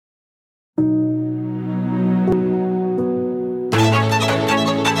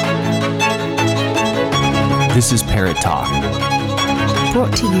This is Parrott Talk.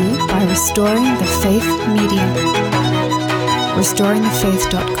 Brought to you by Restoring the Faith Media.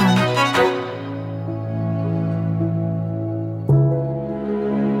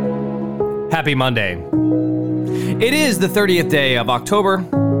 RestoringTheFaith.com. Happy Monday. It is the 30th day of October,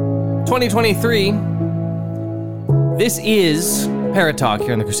 2023. This is Parrott Talk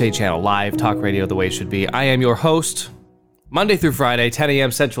here on the Crusade Channel, live talk radio the way it should be. I am your host, Monday through Friday, 10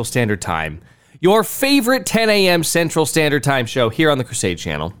 a.m. Central Standard Time. Your favorite 10 a.m. Central Standard Time show here on the Crusade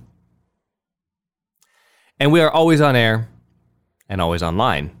Channel. And we are always on air and always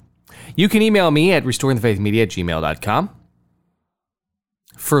online. You can email me at restoringthefaithmedia@gmail.com.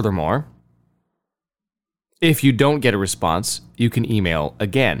 Furthermore, if you don't get a response, you can email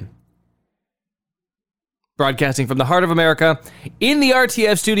again. Broadcasting from the heart of America in the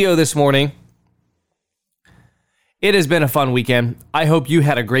RTF studio this morning. It has been a fun weekend. I hope you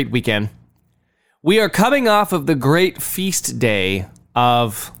had a great weekend. We are coming off of the great feast day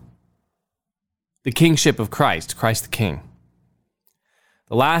of the kingship of Christ, Christ the King.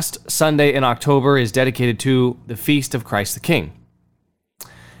 The last Sunday in October is dedicated to the feast of Christ the King.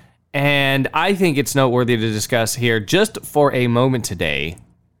 And I think it's noteworthy to discuss here just for a moment today.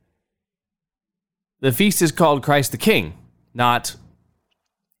 The feast is called Christ the King, not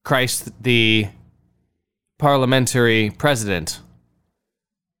Christ the parliamentary president,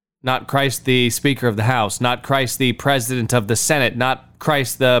 not Christ the Speaker of the House, not Christ the President of the Senate, not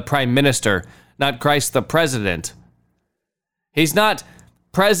Christ the Prime Minister, not Christ the President. He's not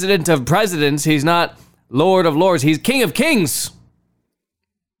President of Presidents, he's not Lord of Lords, he's King of Kings.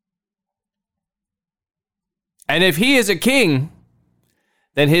 And if he is a king,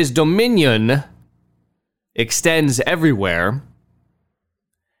 then his dominion extends everywhere.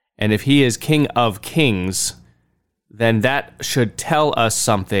 And if he is King of Kings, then that should tell us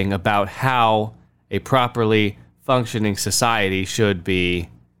something about how a properly functioning society should be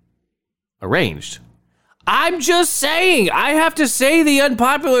arranged. I'm just saying, I have to say the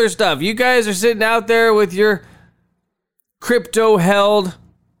unpopular stuff. You guys are sitting out there with your crypto-held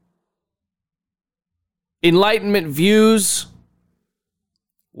Enlightenment views.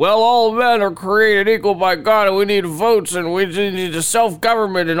 Well, all men are created equal by God, and we need votes, and we need a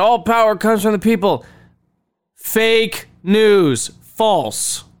self-government, and all power comes from the people. Fake news.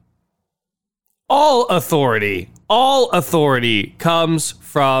 False. All authority comes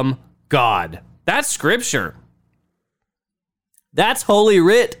from God. That's scripture. That's Holy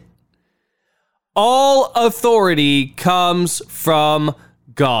Writ. All authority comes from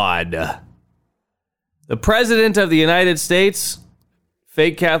God. The President of the United States,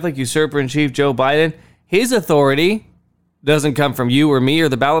 fake Catholic usurper-in-chief Joe Biden, his authority doesn't come from you or me or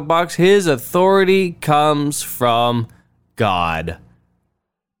the ballot box. His authority comes from God.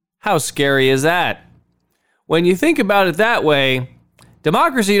 How scary is that? When you think about it that way,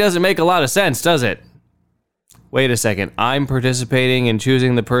 democracy doesn't make a lot of sense, does it? Wait a second. I'm participating in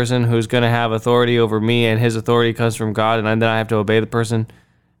choosing the person who's going to have authority over me, and his authority comes from God, and then I have to obey the person?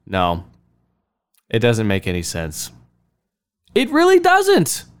 No. It doesn't make any sense. It really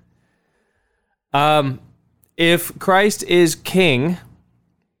doesn't. If Christ is king,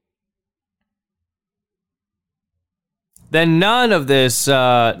 then none of this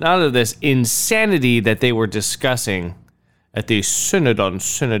insanity that they were discussing at the Synod on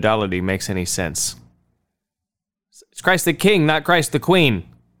Synodality makes any sense. It's Christ the King, not Christ the Queen.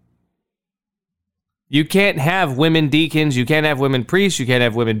 You can't have women deacons, you can't have women priests, you can't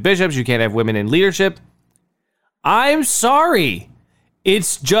have women bishops, you can't have women in leadership. I'm sorry.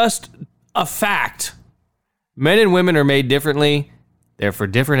 It's just a fact. Men and women are made differently. They're for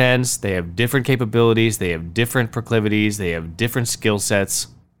different ends. They have different capabilities. They have different proclivities. They have different skill sets.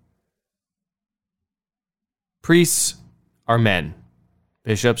 Priests are men.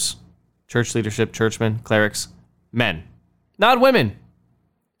 Bishops, church leadership, churchmen, clerics, men. Not women.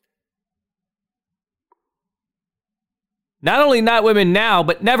 Not only not women now,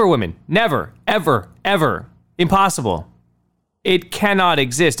 but never women. Never, ever, ever. Impossible. It cannot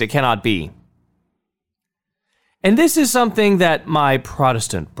exist. It cannot be. And this is something that my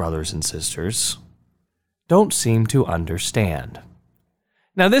Protestant brothers and sisters don't seem to understand.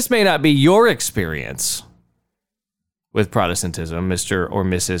 Now, this may not be your experience with Protestantism, Mr. or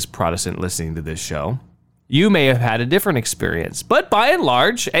Mrs. Protestant listening to this show. You may have had a different experience, but by and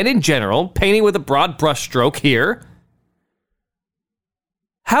large, and in general, painting with a broad brushstroke here,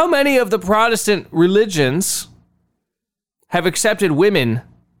 how many of the Protestant religions have accepted women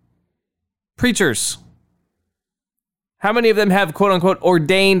preachers? How many of them have, quote unquote,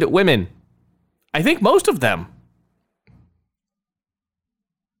 ordained women? I think most of them.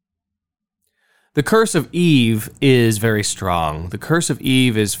 The curse of Eve is very strong. The curse of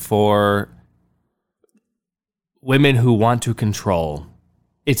Eve is for women who want to control.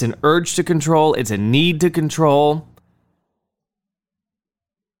 It's an urge to control. It's a need to control.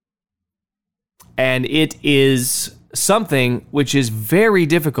 And it is something which is very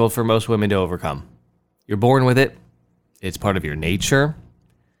difficult for most women to overcome. You're born with it. It's part of your nature.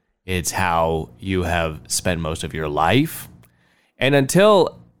 It's how you have spent most of your life. And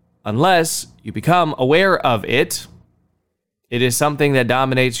unless you become aware of it, it is something that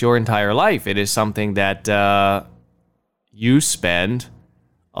dominates your entire life. It is something that you spend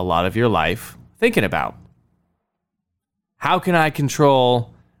a lot of your life thinking about. How can I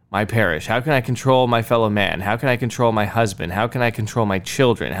control my parish? How can I control my fellow man? How can I control my husband? How can I control my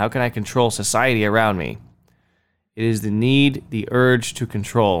children? How can I control society around me? It is the need, the urge to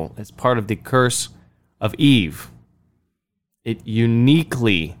control. It's part of the curse of Eve. It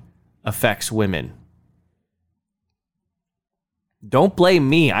uniquely affects women. Don't blame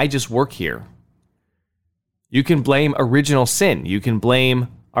me. I just work here. You can blame original sin. You can blame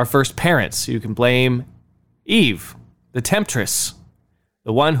our first parents. You can blame Eve, the temptress,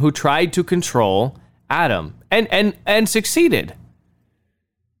 the one who tried to control Adam and succeeded.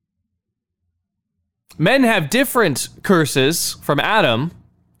 Men have different curses from Adam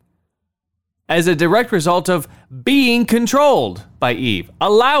as a direct result of being controlled by Eve,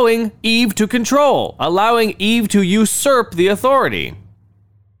 allowing Eve to control, allowing Eve to usurp the authority.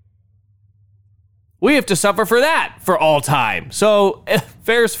 We have to suffer for that for all time. So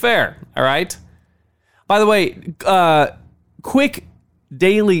fair's fair, all right? By the way, quick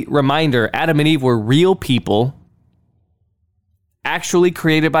daily reminder, Adam and Eve were real people, actually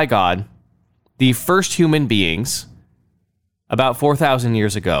created by God, the first human beings, about 4,000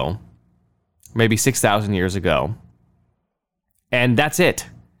 years ago, maybe 6,000 years ago. And that's it.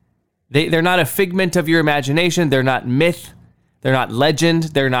 They're not a figment of your imagination. They're not myth. They're not legend.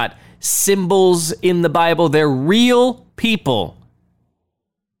 They're not symbols in the Bible. They're real people.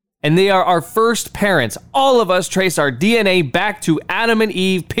 And they are our first parents. All of us trace our DNA back to Adam and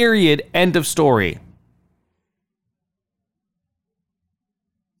Eve, period, end of story.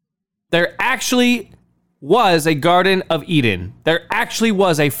 There actually was a Garden of Eden. There actually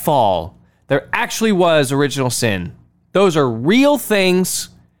was a fall. There actually was original sin. Those are real things.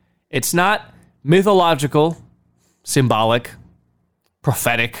 It's not mythological, symbolic,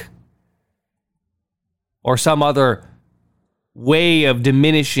 prophetic, or some other way of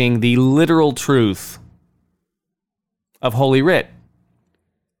diminishing the literal truth of Holy Writ.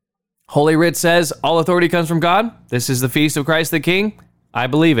 Holy Writ says all authority comes from God. This is the feast of Christ the King. I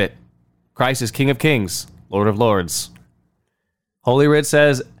believe it. Christ is King of Kings, Lord of Lords. Holy Writ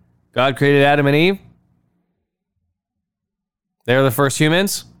says God created Adam and Eve. They're the first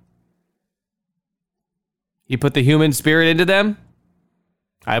humans. He put the human spirit into them.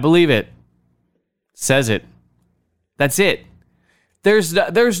 I believe it. Says it. That's it.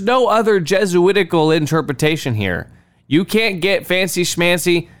 There's no other Jesuitical interpretation here. You can't get fancy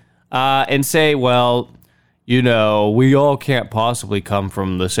schmancy and say, well, you know, we all can't possibly come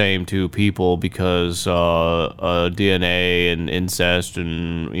from the same two people because DNA and incest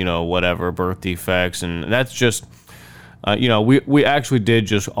and, you know, whatever, birth defects. And that's just, you know, we actually did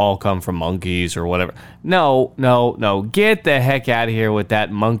just all come from monkeys or whatever. No. Get the heck out of here with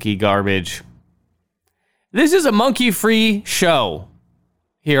that monkey garbage. This is a monkey-free show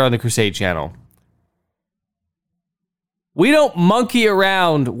here on the Crusade Channel. We don't monkey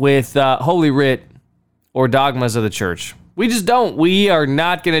around with Holy Writ or dogmas of the church. We just don't. We are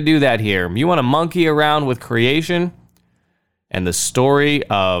not going to do that here. You want to monkey around with creation and the story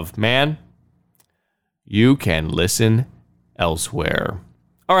of man? You can listen elsewhere.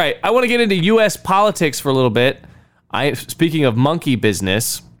 All right, I want to get into U.S. politics for a little bit. Speaking of monkey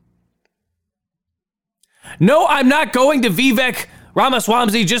business. No, I'm not going to Vivek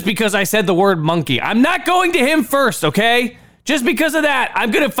Ramaswamy just because I said the word monkey. I'm not going to him first, okay? Just because of that,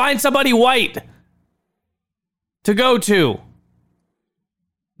 I'm going to find somebody white to go to.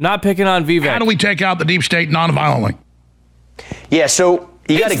 Not picking on Vivek. How do we take out the deep state nonviolently? Yeah, so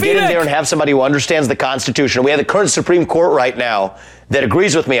you got to get in there and have somebody who understands the Constitution. We have the current Supreme Court right now that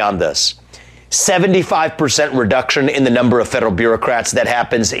agrees with me on this. 75% reduction in the number of federal bureaucrats. That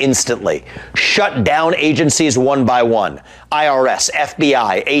happens instantly. Shut down agencies one by one. IRS,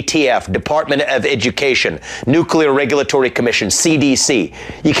 FBI, ATF, Department of Education, Nuclear Regulatory Commission, CDC.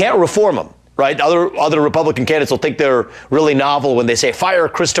 You can't reform them, right? Other Republican candidates will think they're really novel when they say, fire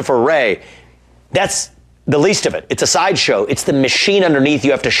Christopher Wray. That's the least of it. It's a sideshow. It's the machine underneath.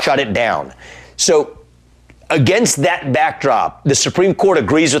 You have to shut it down. So against that backdrop, the Supreme Court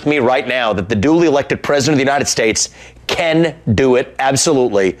agrees with me right now that the duly elected president of the United States can do it,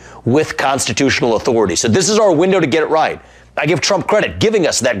 absolutely, with constitutional authority. So this is our window to get it right. I give Trump credit, giving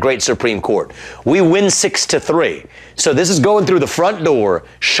us that great Supreme Court. We win 6-3. So this is going through the front door,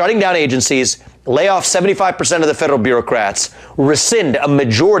 shutting down agencies, lay off 75% of the federal bureaucrats, rescind a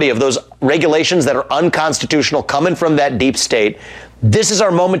majority of those regulations that are unconstitutional coming from that deep state. This is our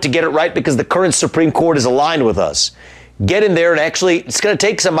moment to get it right because the current Supreme Court is aligned with us. Get in there and actually, it's going to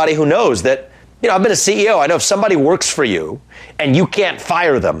take somebody who knows that, I've been a CEO. I know if somebody works for you and you can't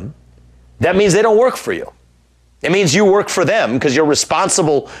fire them, that means they don't work for you. It means you work for them because you're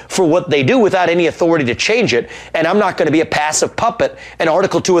responsible for what they do without any authority to change it. And I'm not going to be a passive puppet. And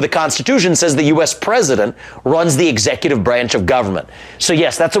Article 2 of the Constitution says the U.S. president runs the executive branch of government. So,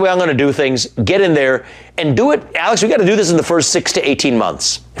 yes, that's the way I'm going to do things. Get in there and do it. Alex, we got to do this in the first 6 to 18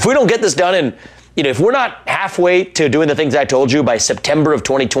 months. If we don't get this done in, if we're not halfway to doing the things I told you by September of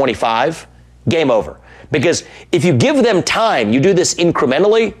 2025, game over. Because if you give them time, you do this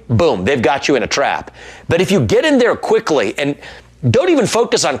incrementally, boom, they've got you in a trap. But if you get in there quickly and don't even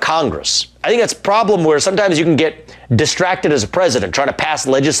focus on Congress, I think that's a problem where sometimes you can get distracted as a president trying to pass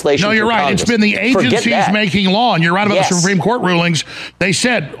legislation. No, you're right. Congress. It's been the agencies making law, and you're right about the Supreme Court rulings. They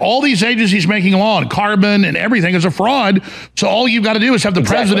said all these agencies making law and carbon and everything is a fraud. So all you've got to do is have the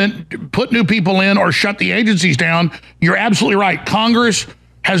president put new people in or shut the agencies down. You're absolutely right. Congress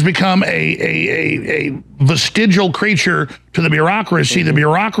has become a vestigial creature to the bureaucracy. The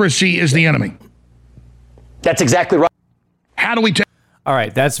bureaucracy is the enemy. That's exactly right. How do we take? All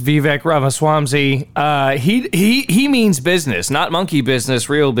right, that's Vivek Ramaswamy. He means business, not monkey business,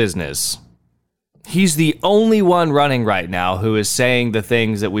 real business. He's the only one running right now who is saying the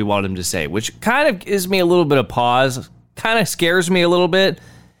things that we want him to say, which kind of gives me a little bit of pause, kind of scares me a little bit.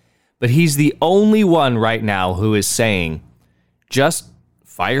 But he's the only one right now who is saying, just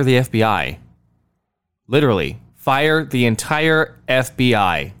fire the FBI. Literally, fire the entire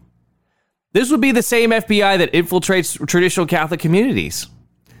FBI. This would be the same FBI that infiltrates traditional Catholic communities.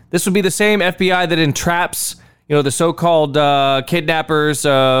 This would be the same FBI that entraps, the so-called kidnappers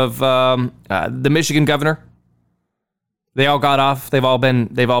of the Michigan governor. They all got off. They've all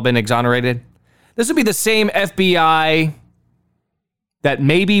been exonerated. This would be the same FBI that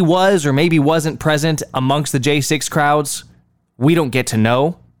maybe was or maybe wasn't present amongst the J6 crowds. We don't get to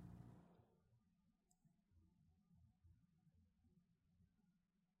know.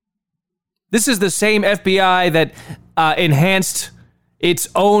 This is the same FBI that enhanced its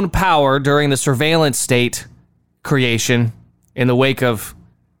own power during the surveillance state creation in the wake of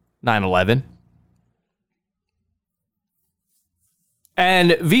 9/11.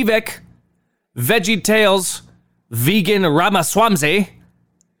 And Vivek VeggieTales Vegan Ramaswamy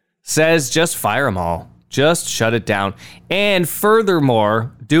says just fire them all. Just shut it down. And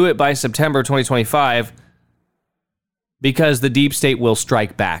furthermore, do it by September 2025 because the deep state will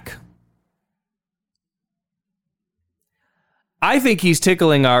strike back. I think he's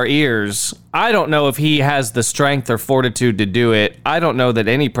tickling our ears. I don't know if he has the strength or fortitude to do it. I don't know that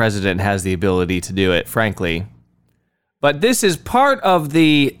any president has the ability to do it, frankly. But this is part of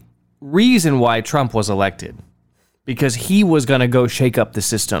the reason why Trump was elected. Because he was going to go shake up the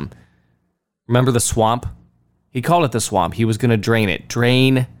system. Remember the swamp? He called it the swamp. He was going to drain it.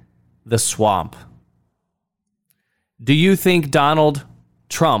 Drain the swamp. Do you think Donald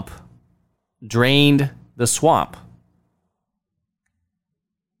Trump drained the swamp?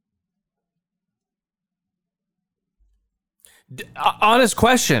 Honest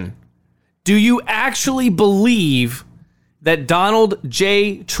question. Do you actually believe that Donald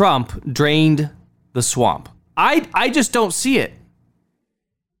J. Trump drained the swamp? I just don't see it.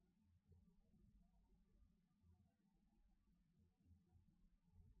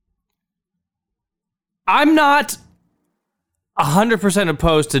 I'm not 100%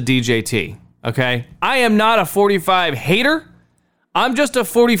 opposed to DJT, okay? I am not a 45 hater. I'm just a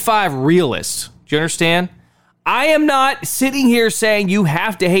 45 realist. Do you understand? I am not sitting here saying you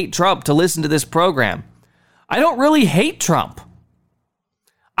have to hate Trump to listen to this program. I don't really hate Trump.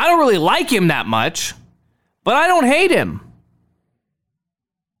 I don't really like him that much, but I don't hate him.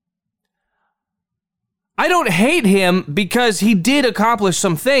 I don't hate him because he did accomplish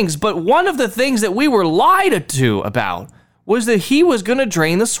some things, but one of the things that we were lied to about was that he was going to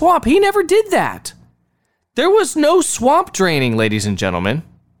drain the swamp. He never did that. There was no swamp draining, ladies and gentlemen.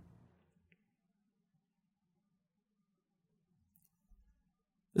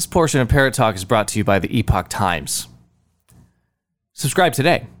 This portion of Parrott Talk is brought to you by the Epoch Times. Subscribe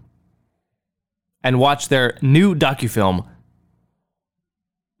today and watch their new docufilm,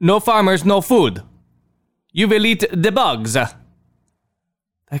 No Farmers, No Food. You will eat the bugs. That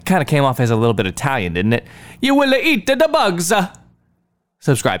kind of came off as a little bit Italian, didn't it? You will eat the bugs.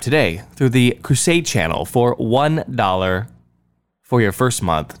 Subscribe today through the Crusade channel for $1 for your first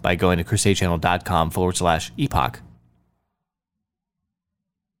month by going to crusadechannel.com/epoch.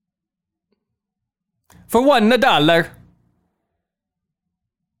 For $1.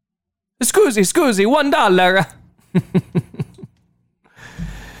 Scusi,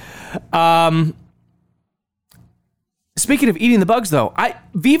 $1. Speaking of eating the bugs, though,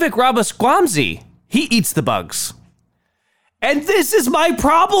 Vivek Ramaswamy, he eats the bugs. And this is my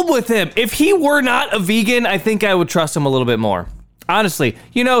problem with him. If he were not a vegan, I think I would trust him a little bit more. Honestly,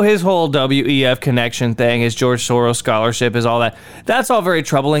 you know, his whole WEF connection thing, his George Soros scholarship, is all that. That's all very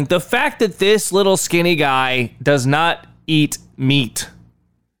troubling. The fact that this little skinny guy does not eat meat,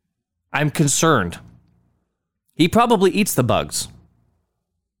 I'm concerned. He probably eats the bugs.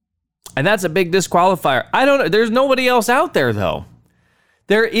 And that's a big disqualifier. I don't know. There's nobody else out there, though.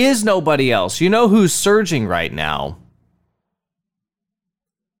 There is nobody else. You know who's surging right now?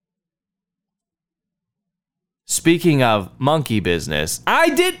 Speaking of monkey business,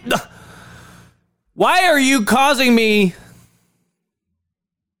 why are you causing me?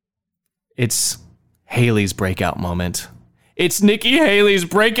 It's Haley's breakout moment. It's Nikki Haley's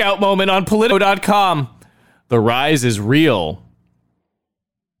breakout moment on Politico.com. The rise is real.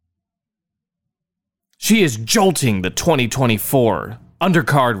 She is jolting the 2024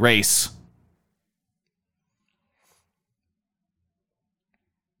 undercard race.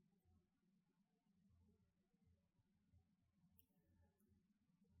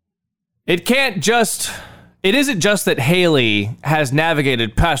 It isn't just that Haley has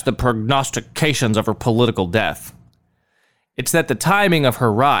navigated past the prognostications of her political death. It's that the timing of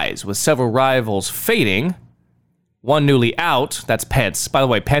her rise, with several rivals fading, one newly out, that's Pence. By the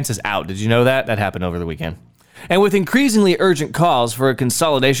way, Pence is out. Did you know that? That happened over the weekend. And with increasingly urgent calls for a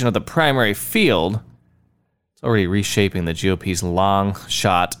consolidation of the primary field, it's already reshaping the GOP's long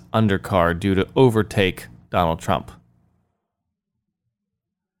shot undercard due to overtake Donald Trump.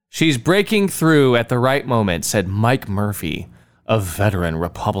 She's breaking through at the right moment, said Mike Murphy, a veteran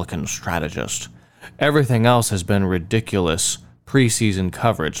Republican strategist. Everything else has been ridiculous preseason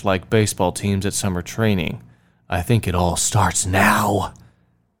coverage like baseball teams at summer training. I think it all starts now.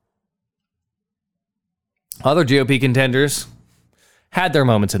 Other GOP contenders had their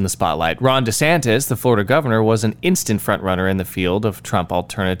moments in the spotlight. Ron DeSantis, the Florida governor, was an instant frontrunner in the field of Trump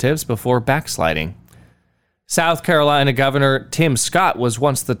alternatives before backsliding. South Carolina Governor Tim Scott was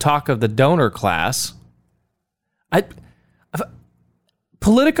once the talk of the donor class.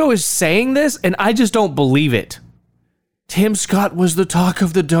 Politico is saying this, and I just don't believe it. Tim Scott was the talk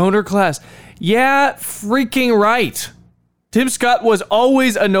of the donor class. Yeah, freaking right. Tim Scott was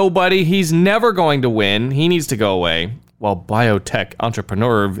always a nobody. He's never going to win. He needs to go away. While biotech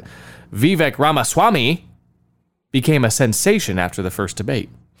entrepreneur Vivek Ramaswamy became a sensation after the first debate.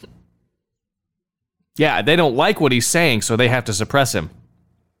 Yeah, they don't like what he's saying, so they have to suppress him.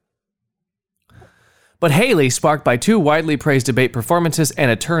 But Haley, sparked by two widely praised debate performances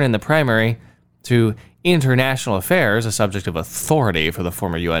and a turn in the primary to international affairs, a subject of authority for the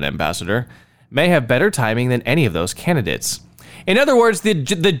former UN ambassador, may have better timing than any of those candidates. In other words, the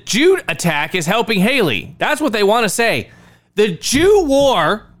Jew attack is helping Haley. That's what they want to say. The Jew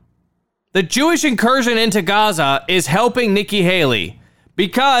war, the Jewish incursion into Gaza is helping Nikki Haley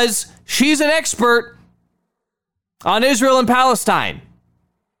because she's an expert on Israel and Palestine.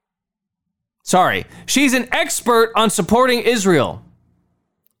 Sorry, she's an expert on supporting Israel.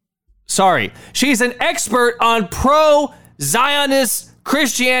 Sorry, she's an expert on pro-Zionist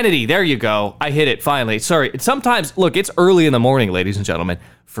Christianity. There you go. I hit it finally. Sorry. Sometimes, look, it's early in the morning, ladies and gentlemen.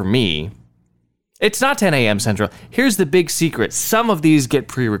 For me, it's not 10 a.m. Central. Here's the big secret. Some of these get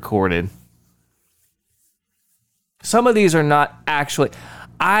pre-recorded. Some of these are not actually.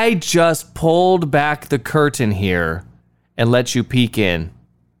 I just pulled back the curtain here and let you peek in.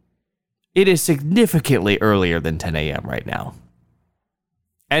 It is significantly earlier than 10 a.m. right now.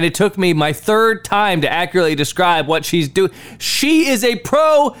 And it took me my third time to accurately describe what she's doing. She is a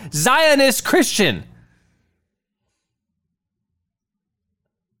pro-Zionist Christian.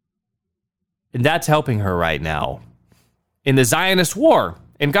 And that's helping her right now in the Zionist war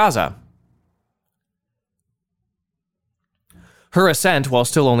in Gaza. Her ascent, while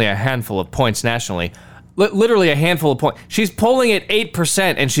still only a handful of points nationally, literally a handful of points, she's polling at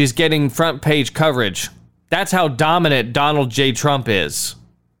 8% and she's getting front page coverage. That's how dominant Donald J. Trump is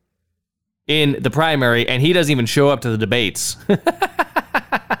in the primary, and he doesn't even show up to the debates.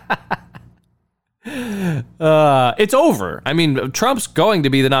 It's over. I mean, Trump's going to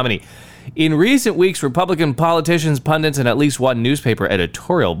be the nominee. In recent weeks, Republican politicians, pundits, and at least one newspaper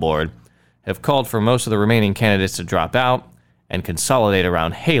editorial board have called for most of the remaining candidates to drop out and consolidate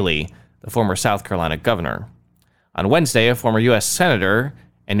around Haley, the former South Carolina governor. On Wednesday, a former U.S. Senator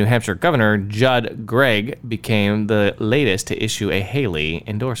and New Hampshire Governor Judd Gregg became the latest to issue a Haley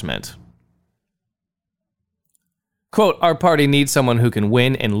endorsement. Quote, "Our party needs someone who can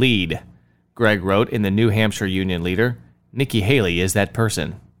win and lead," Gregg wrote in the New Hampshire Union Leader. Nikki Haley is that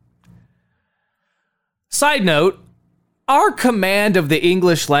person. Side note, our command of the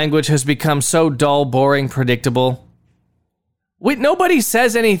English language has become so dull, boring, predictable. Nobody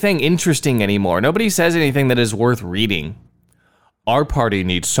says anything interesting anymore. Nobody says anything that is worth reading. Our party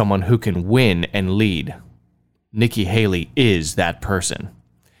needs someone who can win and lead. Nikki Haley is that person.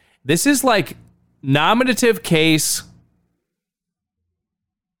 This is like nominative case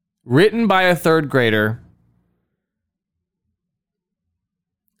written by a third grader.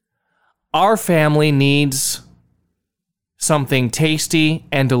 Our family needs something tasty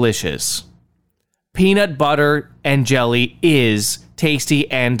and delicious. Peanut butter and jelly is tasty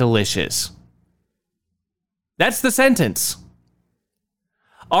and delicious. That's the sentence.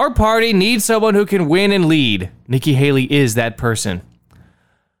 Our party needs someone who can win and lead. Nikki Haley is that person.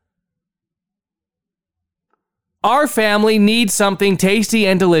 Our family needs something tasty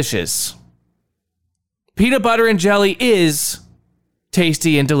and delicious. Peanut butter and jelly is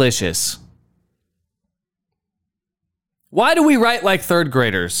tasty and delicious. Why do we write like third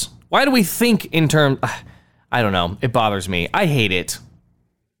graders? Why do we think in terms... I don't know. It bothers me. I hate it.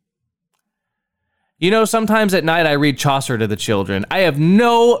 You know, sometimes at night I read Chaucer to the children. I have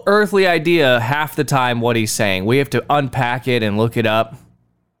no earthly idea half the time what he's saying. We have to unpack it and look it up.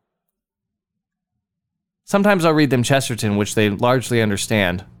 Sometimes I'll read them Chesterton, which they largely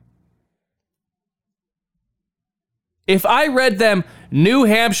understand. If I read them New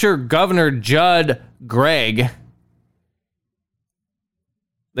Hampshire Governor Judd Gregg,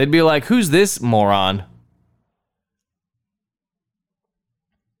 they'd be like, who's this moron?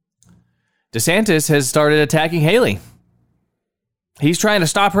 DeSantis has started attacking Haley. He's trying to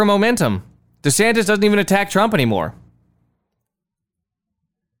stop her momentum. DeSantis doesn't even attack Trump anymore.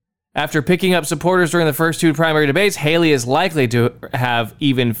 After picking up supporters during the first two primary debates, Haley is likely to have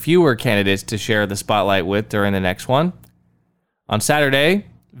even fewer candidates to share the spotlight with during the next one. On Saturday,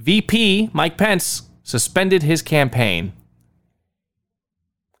 VP Mike Pence suspended his campaign.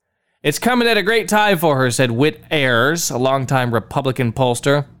 "It's coming at a great time for her," said Whit Ayers, a longtime Republican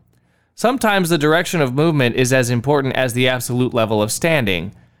pollster. "Sometimes the direction of movement is as important as the absolute level of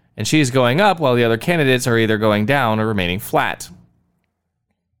standing, and she's going up while the other candidates are either going down or remaining flat."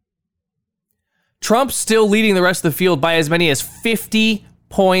 Trump's still leading the rest of the field by as many as 50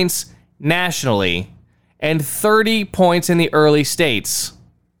 points nationally and 30 points in the early states.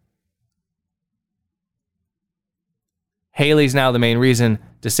 Haley's now the main reason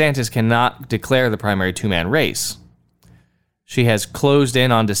DeSantis cannot declare the primary two-man race. She has closed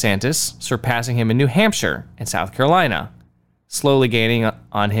in on DeSantis, surpassing him in New Hampshire and South Carolina, slowly gaining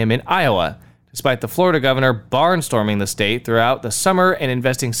on him in Iowa, despite the Florida governor barnstorming the state throughout the summer and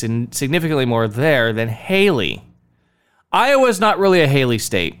investing significantly more there than Haley. Iowa's not really a Haley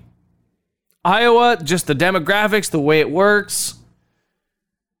state. Iowa, just the demographics, the way it works.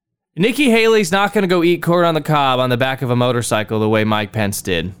 Nikki Haley's not going to go eat corn on the cob on the back of a motorcycle the way Mike Pence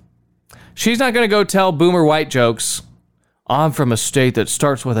did. She's not going to go tell boomer white jokes. "I'm from a state that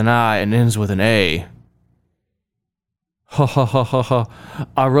starts with an I and ends with an A. Ha ha ha ha ha.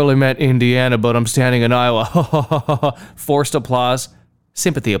 I really meant Indiana, but I'm standing in Iowa. Ha ha ha ha ha." Forced applause.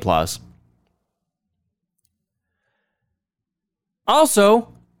 Sympathy applause.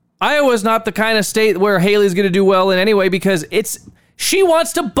 Also, Iowa's not the kind of state where Haley's going to do well in anyway because she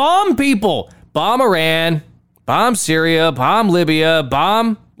wants to bomb people. Bomb Iran, bomb Syria, bomb Libya,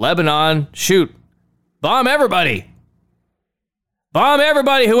 bomb Lebanon. Shoot. Bomb everybody. Bomb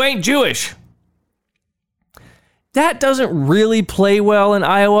everybody who ain't Jewish. That doesn't really play well in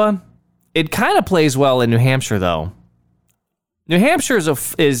Iowa. It kind of plays well in New Hampshire, though. New Hampshire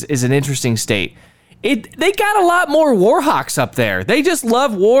is an interesting state. They got a lot more war hawks up there. They just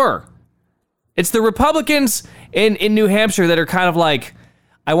love war. It's the Republicans in New Hampshire that are kind of like,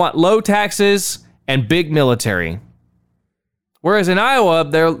 I want low taxes and big military. Whereas in Iowa,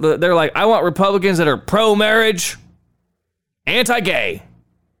 they're like, I want Republicans that are pro-marriage, anti-gay.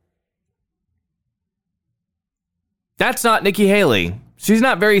 That's not Nikki Haley. She's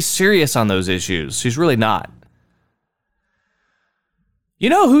not very serious on those issues. She's really not. You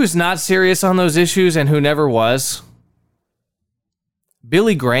know who's not serious on those issues and who never was?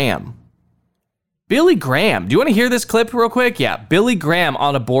 Billy Graham. Billy Graham. Do you want to hear this clip real quick? Yeah, Billy Graham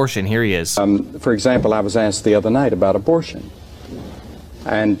on abortion. Here he is. For example, I was asked the other night about abortion.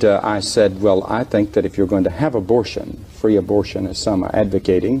 And I said, well, I think that if you're going to have abortion, free abortion as some are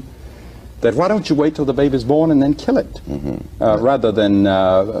advocating, that why don't you wait till the baby's born and then kill it, rather than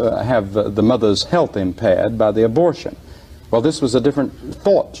have the mother's health impaired by the abortion. Well, this was a different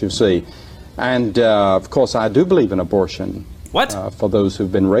thought, you see. And, of course, I do believe in abortion. What? For those who've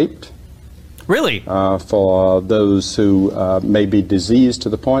been raped. Really? For those who may be diseased to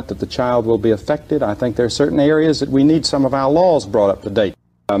the point that the child will be affected. I think there are certain areas that we need some of our laws brought up to date.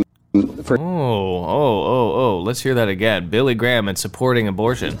 Let's hear that again. Billy Graham and supporting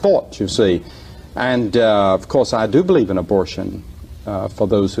abortion. Thought, you see. And, of course, I do believe in abortion for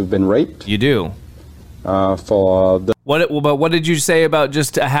those who've been raped. You do? But what did you say about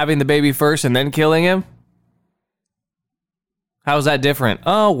just having the baby first and then killing him? How's that different?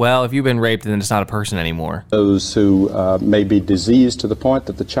 Oh, well, if you've been raped, then it's not a person anymore. Those who may be diseased to the point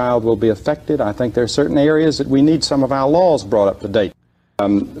that the child will be affected. I think there are certain areas that we need some of our laws brought up to date.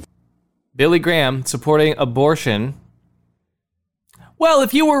 Billy Graham supporting abortion. Well,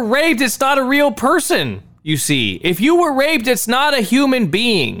 if you were raped, it's not a real person, you see. If you were raped, it's not a human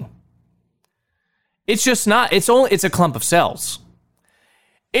being. It's just not. It's a clump of cells.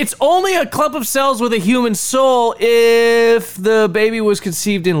 It's only a clump of cells with a human soul if the baby was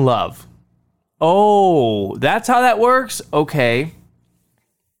conceived in love. Oh, that's how that works? Okay.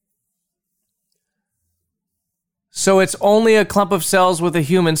 So it's only a clump of cells with a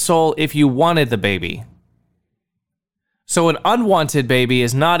human soul if you wanted the baby. So an unwanted baby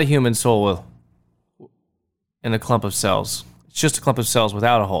is not a human soul in a clump of cells. It's just a clump of cells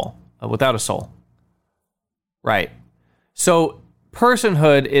without a soul. Right. So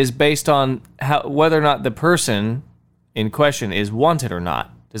personhood is based on whether or not the person in question is wanted or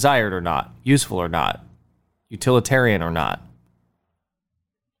not, desired or not, useful or not, utilitarian or not.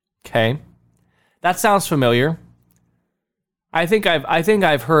 Okay, that sounds familiar. I think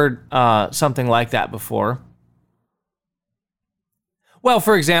I've heard something like that before. Well,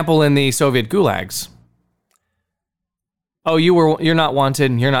 for example, in the Soviet gulags. Oh, you're not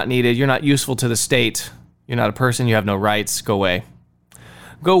wanted, you're not needed, you're not useful to the state, you're not a person, you have no rights, go away.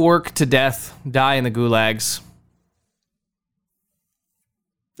 Go work to death, die in the gulags.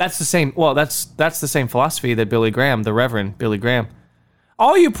 That's the same. Well, that's the same philosophy that Billy Graham, the Reverend Billy Graham.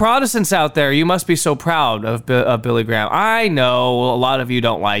 All you Protestants out there, you must be so proud of Billy Graham. I know a lot of you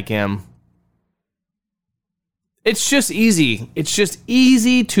don't like him. It's just easy. It's just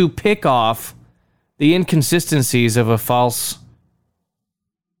easy to pick off the inconsistencies of a false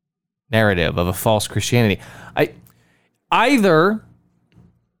narrative, of a false Christianity. Either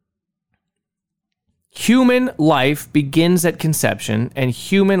human life begins at conception and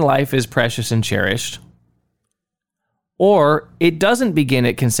human life is precious and cherished, or it doesn't begin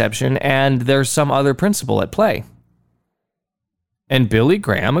at conception and there's some other principle at play. And Billy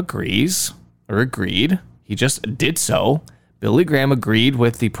Graham agreed, he just did so. Billy Graham agreed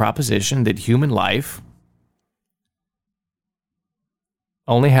with the proposition that human life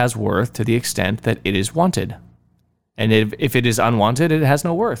only has worth to the extent that it is wanted. And if it is unwanted, it has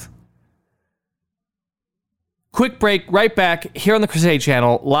no worth. Quick break, right back here on the Crusade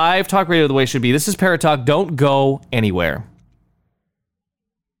channel. Live talk radio the way it should be. This is Parrott Talk. Don't go anywhere.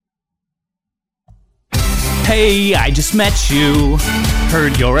 Hey, I just met you.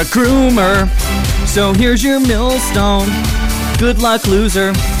 Heard you're a groomer. So here's your millstone. Good luck,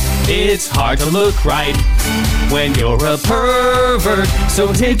 loser. It's hard to look right when you're a pervert.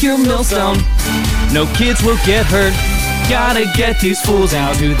 So take your millstone. No kids will get hurt. Gotta get these fools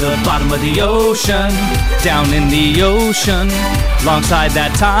out to the bottom of the ocean. Down in the ocean, alongside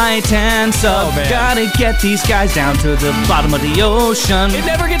that Titan sub. Gotta get these guys down to the bottom of the ocean. It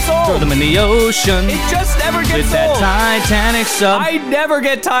never gets old. Throw them in the ocean. It just never gets old. With that Titanic sub. I never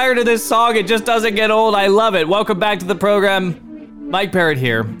get tired of this song. It just doesn't get old. I love it. Welcome back to the program. Mike Parrott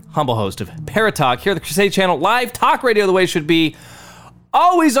here, humble host of Parrott Talk here at the Crusade channel. Live talk radio the way it should be.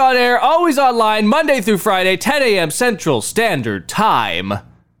 Always on air, always online, Monday through Friday, 10 a.m. Central Standard Time.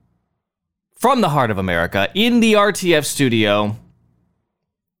 From the heart of America, in the RTF studio.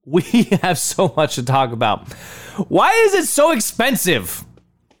 We have so much to talk about. Why is it so expensive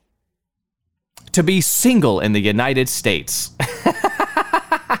to be single in the United States?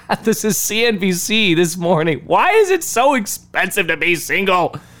 This is CNBC this morning. Why is it so expensive to be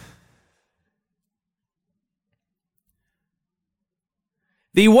single?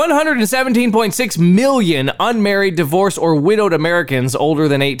 The 117.6 million unmarried, divorced, or widowed Americans older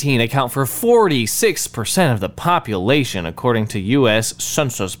than 18 account for 46% of the population, according to U.S.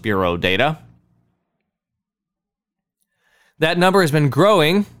 Census Bureau data. that number has been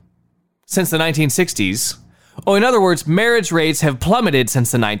growing since the 1960s. Oh, in other words, marriage rates have plummeted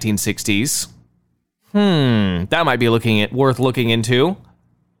since the 1960s. That might be worth looking into.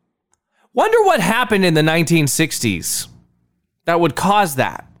 Wonder what happened in the 1960s that would cause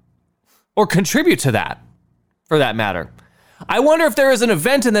that, or contribute to that, for that matter. I wonder if there is an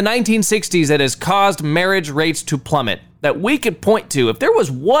event in the 1960s that has caused marriage rates to plummet that we could point to. If there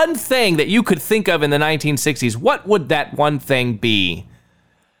was one thing that you could think of in the 1960s, what would that one thing be?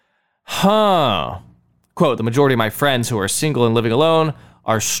 Quote, the majority of my friends who are single and living alone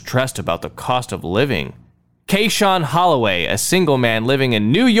are stressed about the cost of living. Kayshawn Holloway, a single man living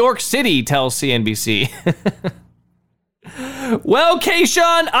in New York City, tells CNBC. Well,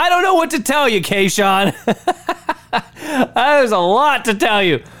 Kayshawn, I don't know what to tell you, Kayshawn. There's a lot to tell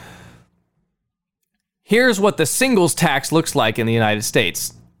you. Here's what the singles tax looks like in the United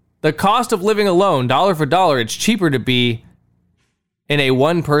States. The cost of living alone, dollar for dollar, it's cheaper to be in a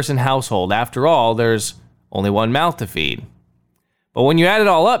one-person household. After all, there's only one mouth to feed. But when you add it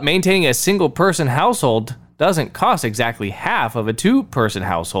all up, maintaining a single-person household doesn't cost exactly half of a two-person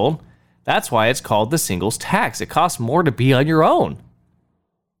household. That's why it's called the singles tax. It costs more to be on your own.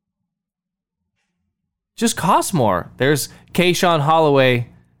 Just costs more. There's Kayshawn Holloway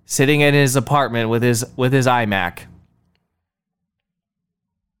sitting in his apartment with his iMac.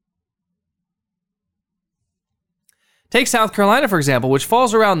 Take South Carolina, for example, which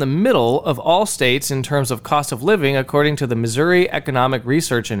falls around the middle of all states in terms of cost of living, according to the Missouri Economic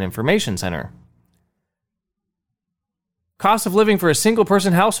Research and Information Center. Cost of living for a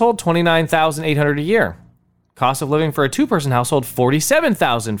single-person household, $29,800 a year. Cost of living for a two-person household,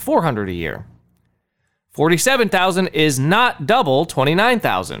 $47,400 a year. $47,000 is not double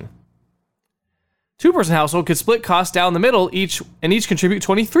 $29,000. Two-person household could split costs down the middle each contribute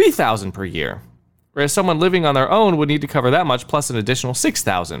 $23,000 per year, whereas someone living on their own would need to cover that much plus an additional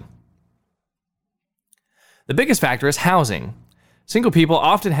 $6,000. The biggest factor is housing. Single people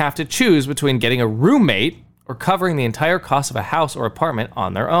often have to choose between getting a roommate or covering the entire cost of a house or apartment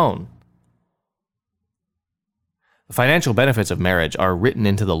on their own. The financial benefits of marriage are written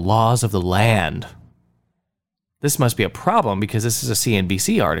into the laws of the land. This must be a problem because this is a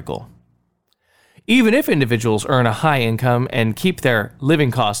CNBC article. Even if individuals earn a high income and keep their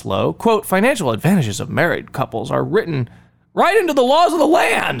living costs low, quote, financial advantages of married couples are written right into the laws of the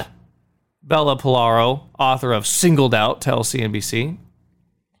land, Bella Polaro, author of Singled Out, tells CNBC.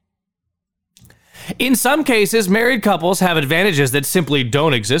 In some cases, married couples have advantages that simply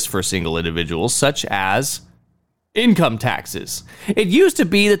don't exist for single individuals, such as income taxes. It used to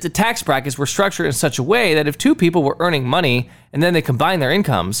be that the tax brackets were structured in such a way that if two people were earning money and then they combined their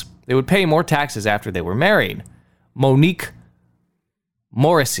incomes, they would pay more taxes after they were married. Monique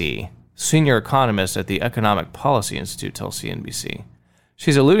Morrissey, senior economist at the Economic Policy Institute, tells CNBC.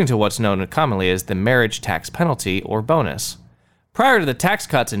 She's alluding to what's known commonly as the marriage tax penalty or bonus. Prior to the Tax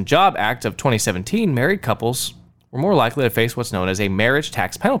Cuts and Job Act of 2017, married couples were more likely to face what's known as a marriage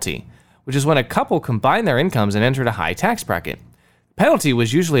tax penalty, which is when a couple combined their incomes and entered a high tax bracket. The penalty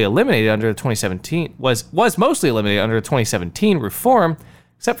was usually eliminated under the 2017 was mostly eliminated under the 2017 reform,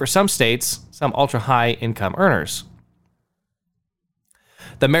 except for some states, some ultra-high income earners.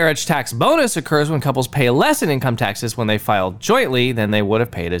 The marriage tax bonus occurs when couples pay less in income taxes when they file jointly than they would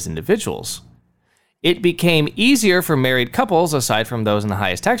have paid as individuals. It became easier for married couples, aside from those in the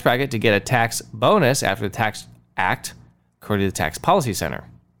highest tax bracket, to get a tax bonus after the Tax Act, according to the Tax Policy Center.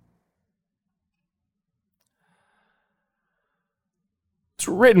 It's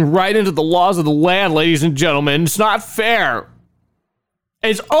written right into the laws of the land, ladies and gentlemen. It's not fair.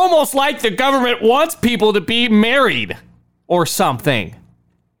 It's almost like the government wants people to be married or something.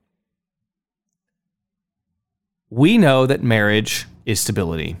 We know that marriage is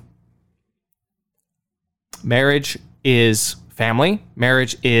stability. Marriage is family.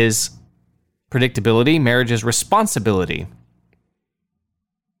 Marriage is predictability. Marriage is responsibility.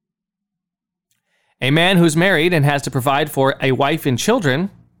 A man who's married and has to provide for a wife and children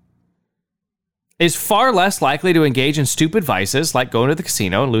is far less likely to engage in stupid vices like going to the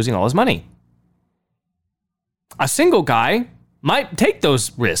casino and losing all his money. A single guy might take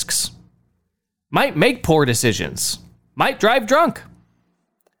those risks, might make poor decisions, might drive drunk.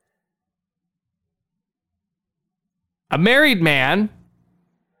 A married man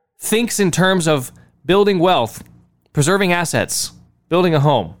thinks in terms of building wealth, preserving assets, building a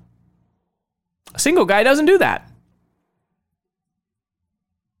home. A single guy doesn't do that.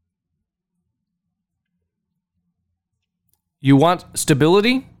 You want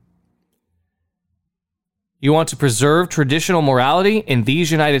stability? You want to preserve traditional morality in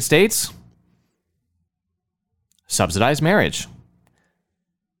these United States? subsidized marriage.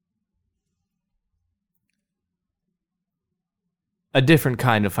 A different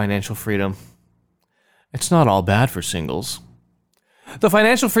kind of financial freedom. It's not all bad for singles. The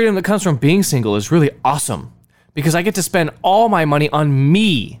financial freedom that comes from being single is really awesome because I get to spend all my money on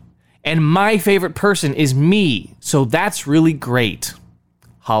me, and my favorite person is me. So that's really great,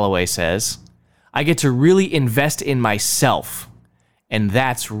 Holloway says. I get to really invest in myself, and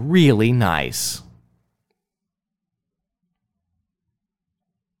that's really nice.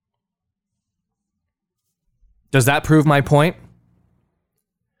 Does that prove my point?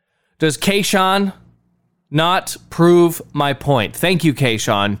 Does Kayshawn not prove my point? Thank you,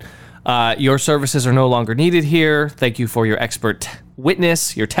 Kayshawn. Your services are no longer needed here. Thank you for your expert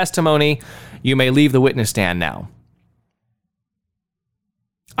witness, your testimony. You may leave the witness stand now.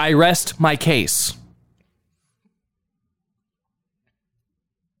 I rest my case.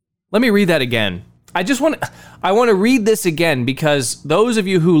 Let me read that again. I want to read this again because those of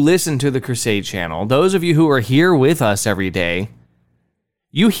you who listen to the Crusade channel, those of you who are here with us every day,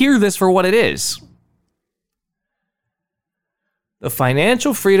 you hear this for what it is. The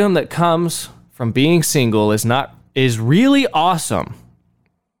financial freedom that comes from being single is really awesome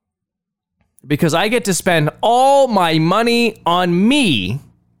because I get to spend all my money on me,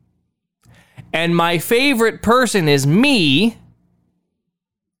 and my favorite person is me.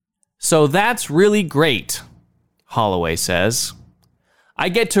 So that's really great, Holloway says. I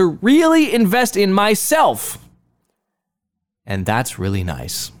get to really invest in myself, and that's really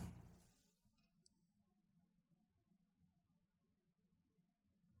nice.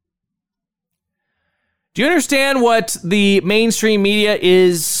 Do you understand what the mainstream media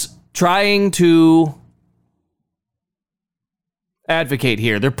is trying to advocate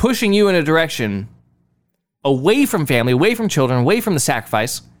here? They're pushing you in a direction away from family, away from children, away from the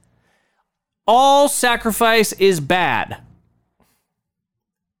sacrifice. All sacrifice is bad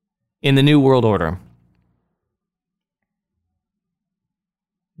in the New World Order.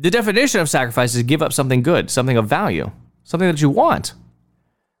 The definition of sacrifice is give up something good, something of value, something that you want.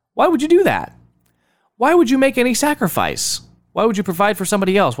 Why would you do that? Why would you make any sacrifice? Why would you provide for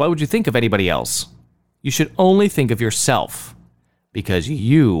somebody else? Why would you think of anybody else? You should only think of yourself because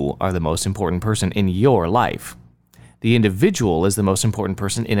you are the most important person in your life. The individual is the most important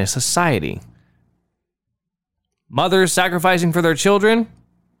person in a society. Mothers sacrificing for their children,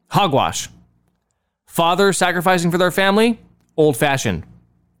 hogwash. Fathers sacrificing for their family, old-fashioned.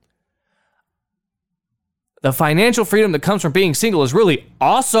 The financial freedom that comes from being single is really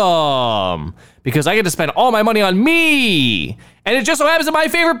awesome because I get to spend all my money on me. And it just so happens that my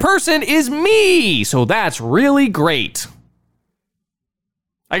favorite person is me. So that's really great.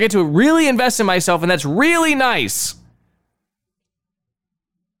 I get to really invest in myself, and that's really nice.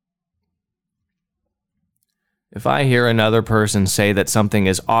 If I hear another person say that something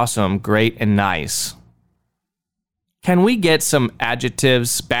is awesome, great, and nice, can we get some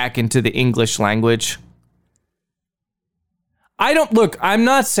adjectives back into the English language? I'm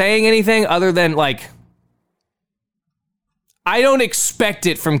not saying anything other than, I don't expect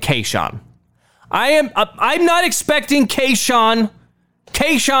it from Kayshawn. I'm not expecting Kayshawn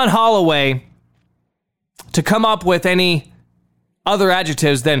Holloway to come up with any other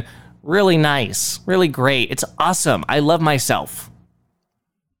adjectives than really nice, really great, it's awesome, I love myself.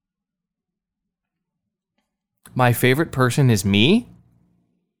 My favorite person is me?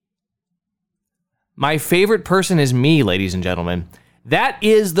 My favorite person is me, ladies and gentlemen. That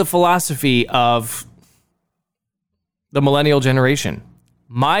is the philosophy of the millennial generation.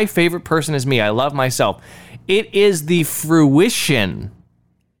 My favorite person is me. I love myself. It is the fruition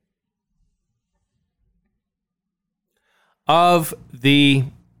of the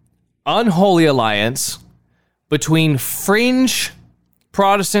unholy alliance between fringe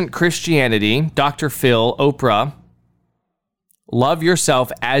Protestant Christianity, Dr. Phil, Oprah, love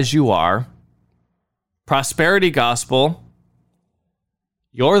yourself as you are, prosperity gospel,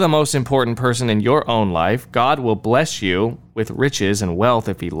 you're the most important person in your own life, God will bless you with riches and wealth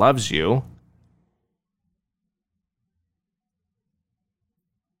if he loves you,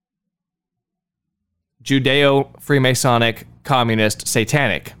 Judeo-Freemasonic, Communist,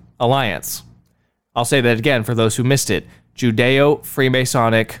 Satanic alliance. I'll say that again for those who missed it.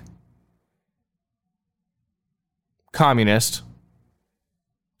 Judeo-Freemasonic, Communist,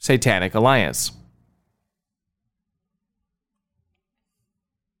 Satanic alliance.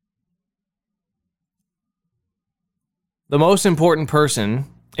 The most important person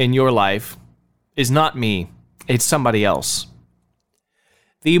in your life is not me, it's somebody else.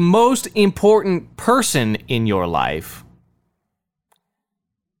 The most important person in your life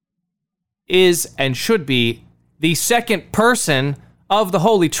is and should be the second person of the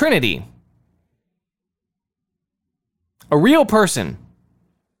Holy Trinity. A real person.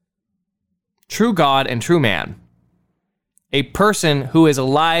 True God and true man. A person who is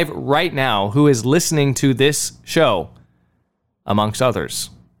alive right now, who is listening to this show, amongst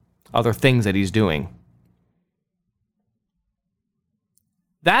others, other things that he's doing.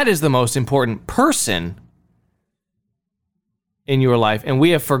 That is the most important person in your life, and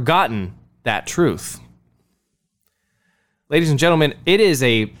we have forgotten that truth. Ladies and gentlemen, it is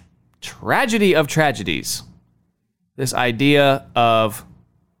a tragedy of tragedies. This idea of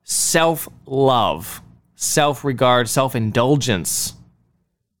self-love, self-regard, self-indulgence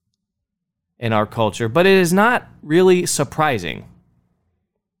in our culture, but it is not really surprising.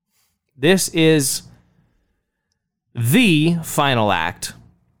 This is the final act.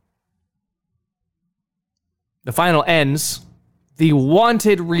 The final ends, the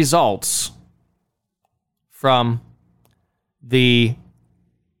wanted results from the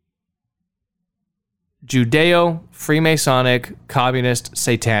Judeo-Freemasonic Communist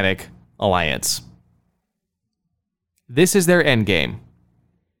Satanic Alliance. This is their end game.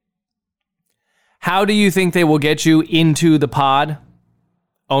 How do you think they will get you into the pod?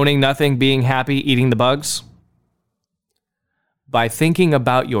 Owning nothing, being happy, eating the bugs? By thinking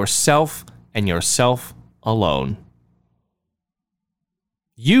about yourself and yourself alone.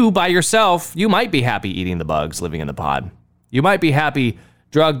 You, by yourself, you might be happy eating the bugs, living in the pod. You might be happy,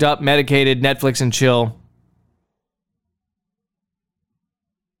 drugged up, medicated, Netflix and chill.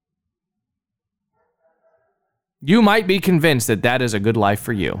 You might be convinced that that is a good life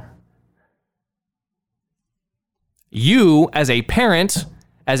for you. You, as a parent,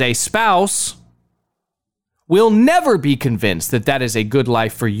 as a spouse, will never be convinced that that is a good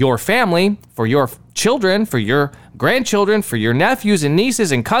life for your family, for your children, for your grandchildren, for your nephews and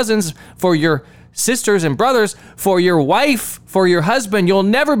nieces and cousins, for your sisters and brothers, for your wife, for your husband. You'll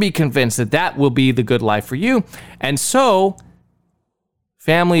never be convinced that that will be the good life for you. And so,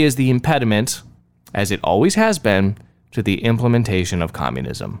 family is the impediment, as it always has been, to the implementation of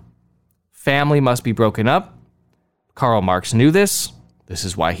communism. Family must be broken up. Karl Marx knew this. This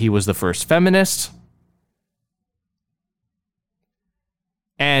is why he was the first feminist.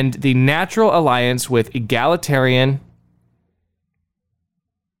 And the natural alliance with egalitarian,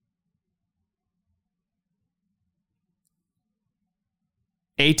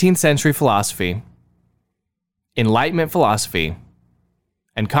 '18th century philosophy, Enlightenment philosophy,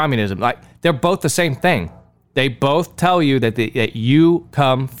 and communism, like, they're both the same thing. They both tell you that that you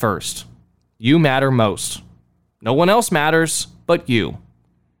come first. You matter most. No one else matters but you.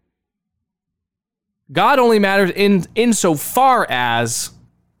 God only matters insofar as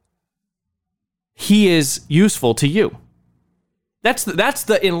he is useful to you. That's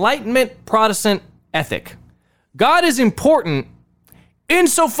the Enlightenment Protestant ethic. God is important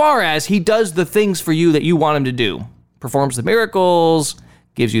insofar as he does the things for you that you want him to do. Performs the miracles,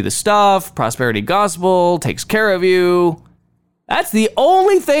 gives you the stuff, prosperity gospel, takes care of you. That's the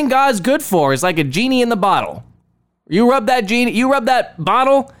only thing God's good for, is like a genie in the bottle. You rub that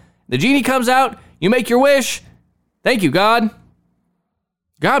bottle, the genie comes out, you make your wish. Thank you, God.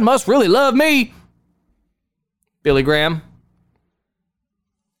 God must really love me. Billy Graham.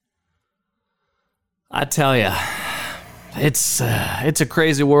 I tell you, it's a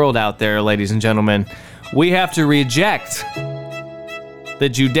crazy world out there, ladies and gentlemen. We have to reject the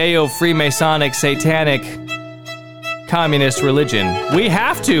Judeo-Freemasonic Satanic Communist religion. We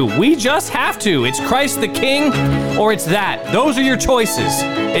have to. We just have to. It's Christ the King or it's that. Those are your choices.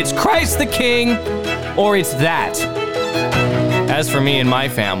 It's Christ the King or it's that. As for me and my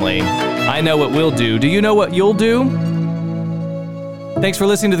family, I know what we'll do. Do you know what you'll do? Thanks for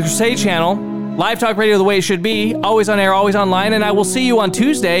listening to the Crusade Channel. Live Talk Radio the way it should be. Always on air, always online, and I will see you on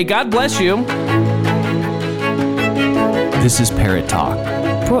Tuesday. God bless you. This is Parrott Talk.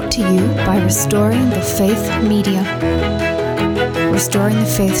 Brought to you by Restoring the Faith Media.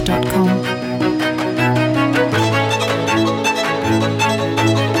 RestoringTheFaith.com.